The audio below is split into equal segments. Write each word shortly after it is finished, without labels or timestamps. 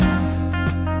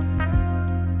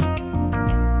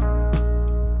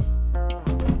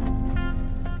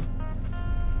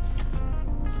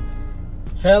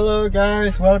Hello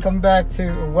guys, welcome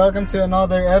to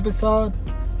another episode.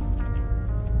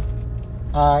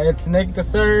 It's Nick the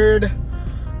Third.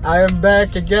 I am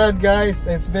back again, guys.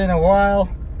 It's been a while,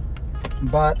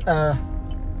 but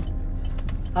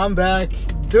I'm back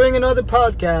doing another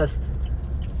podcast.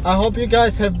 I hope you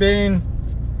guys have been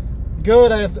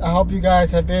good. I hope you guys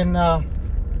have been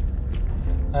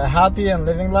happy and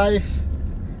living life.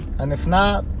 And if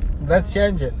not, let's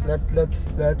change it.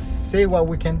 Let's see what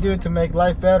we can do to make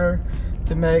life better,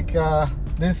 to make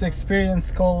this experience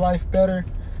called life better,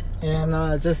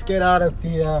 and just get out of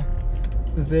the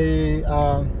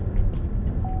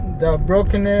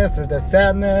brokenness or the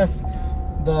sadness,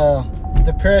 the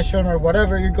depression or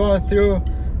whatever you're going through.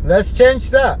 Let's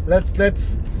change that. Let's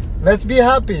be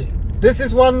happy. This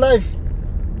is one life.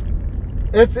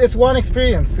 It's one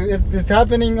experience. It's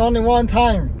happening only one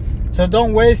time. So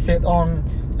don't waste it on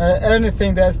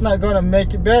anything that's not gonna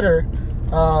make it better.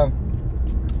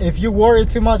 If you worry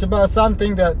too much about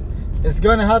something that is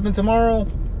gonna happen tomorrow,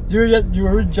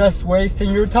 you're just wasting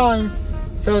your time.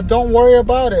 So don't worry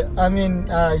about it. I mean,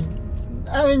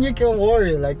 you can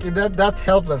worry like that. That's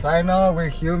helpless. I know we're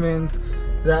humans.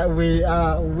 That we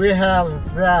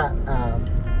have that.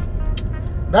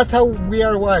 That's how we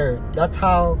are wired. That's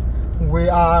how we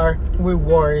are. We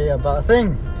worry about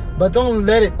things, but don't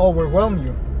let it overwhelm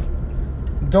you.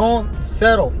 Don't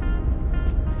settle.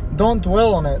 Don't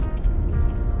dwell on it.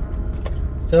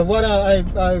 So what I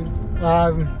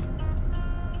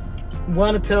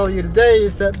want to tell you today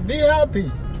is that be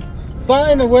happy.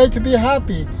 Find a way to be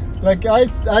happy. Like I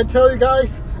tell you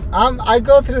guys, I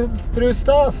go through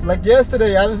stuff. Like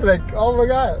yesterday, I was like, oh my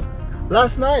god.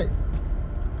 Last night,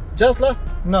 it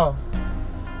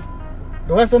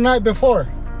was the night before.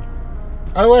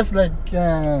 I was like,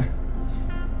 I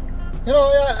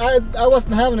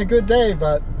wasn't having a good day,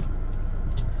 but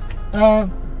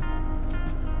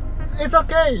it's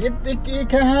okay. It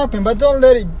can happen, but don't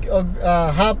let it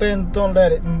happen. Don't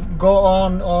let it go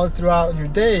on all throughout your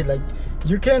day. Like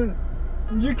you can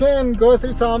go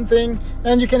through something,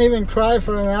 and you can even cry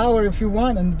for an hour if you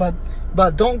want, but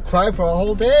don't cry for a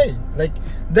whole day. Like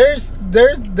there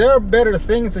are better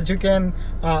things that you can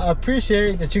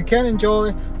appreciate, that you can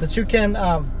enjoy, that you can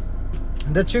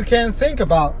think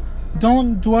about.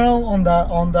 Don't dwell on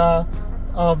the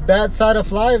bad side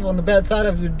of life, on the bad side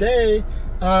of your day.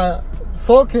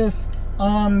 Focus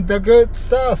on the good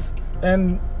stuff,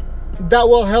 and that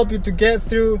will help you to get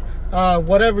through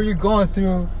whatever you're going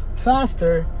through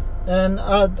faster. And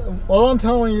all I'm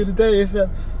telling you today is that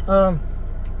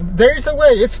there is a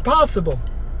way. It's possible.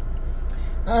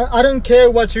 I don't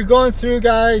care what you're going through,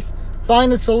 guys.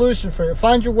 Find a solution for it.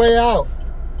 Find your way out.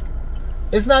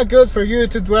 It's not good for you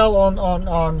to dwell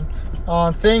on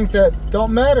things that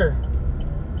don't matter.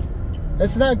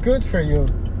 It's not good for you.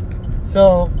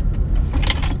 So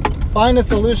find a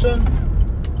solution.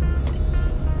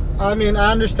 I mean,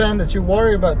 I understand that you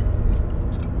worry, but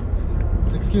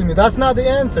that's not the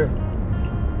answer.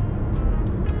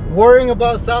 Worrying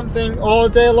about something all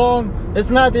day long, it's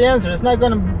not the answer. It's not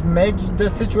gonna make the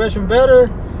situation better.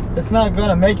 It's not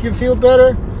gonna make you feel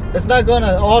better. It's not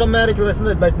gonna automatically,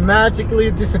 magically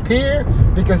disappear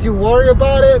because you worry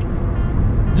about it.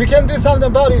 You can do something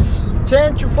about it.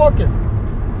 Change your focus.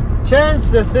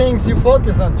 Change the things you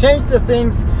focus on. Change the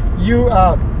things you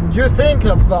think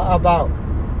about.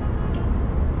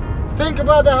 Think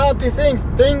about the happy things.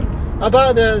 Think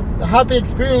about the happy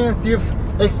experience you've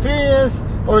experienced,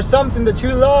 or something that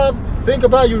you love. Think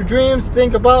about your dreams.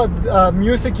 Think about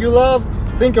music you love.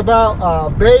 Think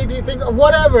about baby. Think of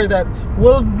whatever that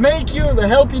will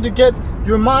help you to get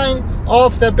your mind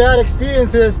off the bad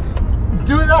experiences.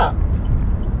 Do that,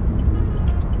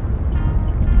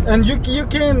 and you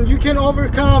can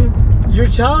overcome your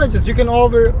challenges. You can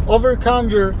overcome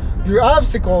your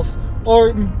obstacles,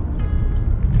 or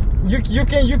you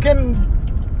can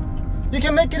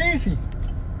make it easy.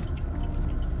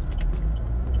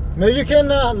 Maybe you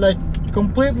cannot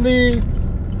completely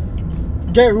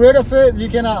get rid of it. You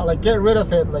cannot get rid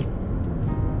of it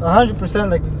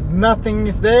 100%, nothing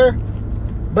is there.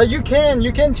 But you can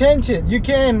change it. You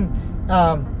can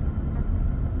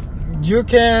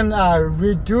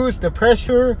reduce the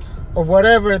pressure of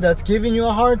whatever that's giving you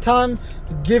a hard time,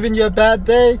 giving you a bad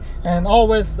day. And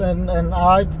always, and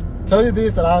I tell you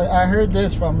this, that I heard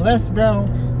this from Les Brown,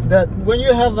 that when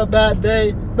you have a bad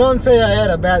day, don't say I had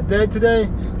a bad day today.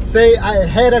 Say I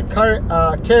had a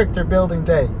character building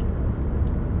day.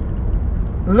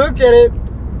 Look at it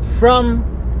from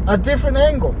a different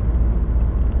angle.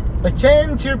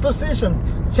 Change your position.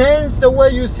 Change the way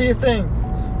you see things.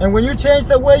 And when you change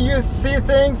the way you see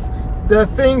things, the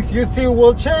things you see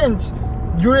will change.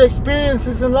 your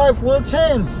experiences in life will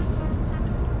change.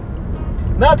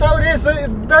 That's how it is.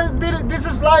 This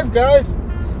is life, guys.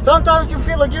 Sometimes you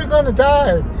feel like you're gonna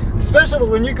die, especially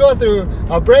when you go through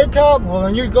a breakup, or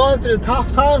when you're going through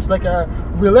tough times, like a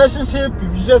relationship.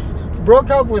 If you just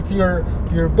broke up with your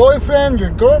boyfriend,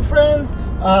 your girlfriends,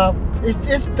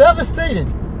 it's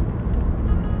devastating.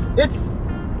 It's,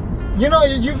 you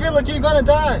feel like you're gonna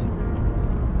die,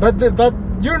 but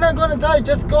you're not gonna die.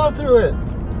 Just go through it.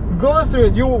 Go through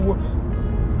it.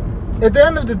 At the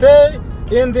end of the day,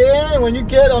 in the end, when you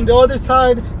get on the other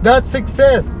side, that's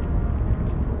success.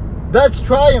 That's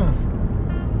triumph.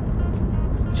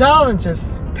 Challenges,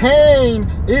 pain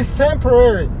is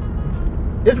temporary.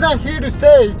 It's not here to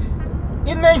stay.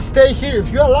 It may stay here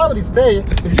if you allow it to stay.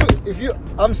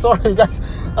 I'm sorry, guys.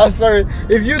 I'm sorry.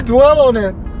 If you dwell on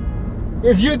it,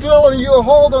 you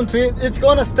hold on to it, it's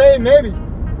gonna stay maybe.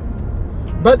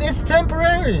 But it's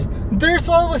temporary. There's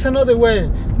always another way.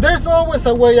 There's always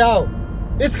a way out.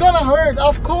 It's gonna hurt.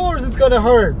 Of course it's gonna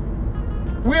hurt.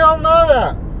 We all know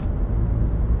that.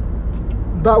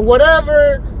 But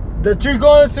whatever that you're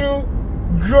going through,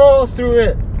 grow through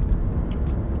it.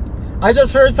 I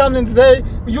just heard something today.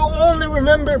 You only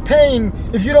remember pain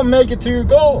if you don't make it to your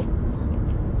goal.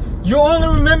 You only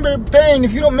remember pain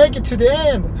if you don't make it to the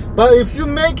end. But if you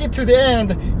make it to the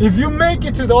end, if you make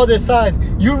it to the other side,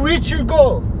 you reach your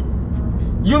goal.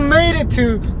 You made it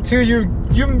to the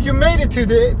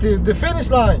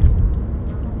finish line.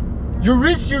 You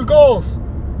reached your goals.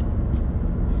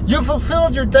 You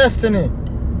fulfilled your destiny.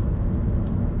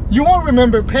 You won't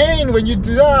remember pain when you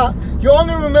do that. You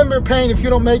only remember pain if you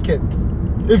don't make it.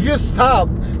 If you stop,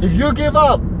 if you give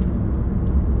up.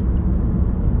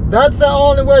 That's the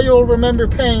only way you'll remember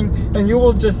pain, and you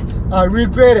will just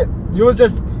regret it. You will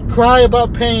just cry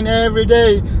about pain every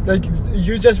day. Like,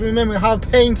 you just remember how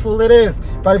painful it is.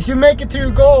 But if you make it to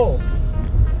your goal,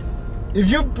 if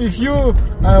you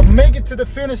make it to the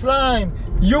finish line,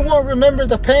 you won't remember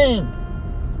the pain.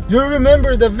 You'll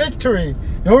remember the victory.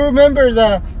 You'll remember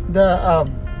the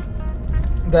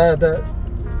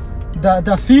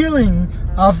feeling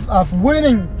of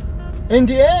winning in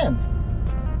the end.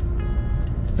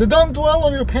 So don't dwell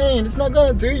on your pain. It's not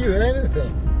gonna do you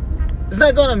anything. It's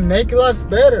not gonna make life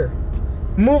better.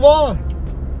 Move on.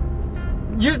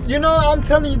 You know, I'm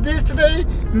telling you this today.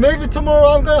 Maybe tomorrow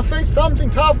I'm gonna face something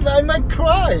tough. I might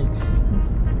cry.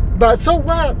 But so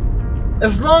what?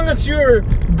 As long as you're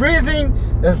breathing,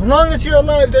 as long as you're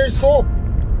alive, there's hope.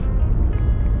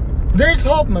 There's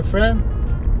hope, my friend.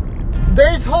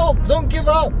 There's hope. Don't give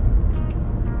up.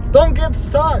 Don't get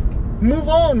stuck. Move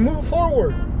on. Move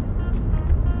forward.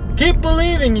 Keep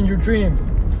believing in your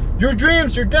dreams. Your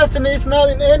dreams, your destiny is not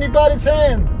in anybody's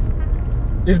hands.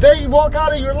 If they walk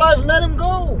out of your life, let them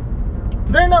go.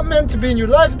 They're not meant to be in your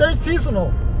life. They're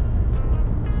seasonal.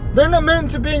 They're not meant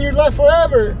to be in your life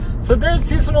forever. So they're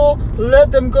seasonal.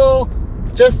 Let them go.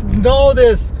 Just know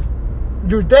this.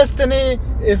 Your destiny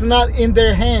is not in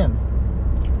their hands.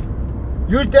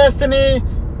 Your destiny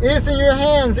is in your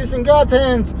hands. It's in God's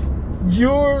hands.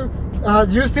 You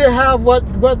still have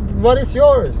what is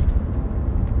yours.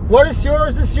 What is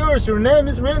yours is yours. Your name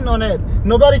is written on it.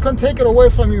 Nobody can take it away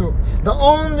from you. The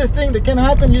only thing that can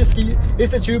happen is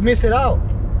that you miss it out.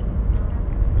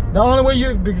 The only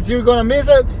way because you're gonna miss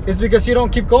it is because you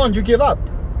don't keep going. You give up.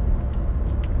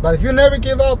 But if you never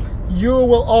give up, you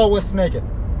will always make it.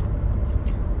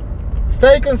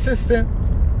 Stay consistent.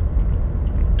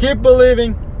 Keep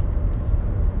believing.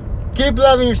 Keep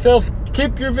loving yourself.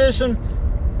 Keep your vision.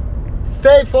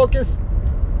 Stay focused.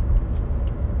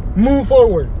 Move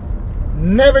forward.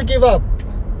 Never give up.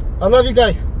 I love you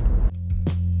guys.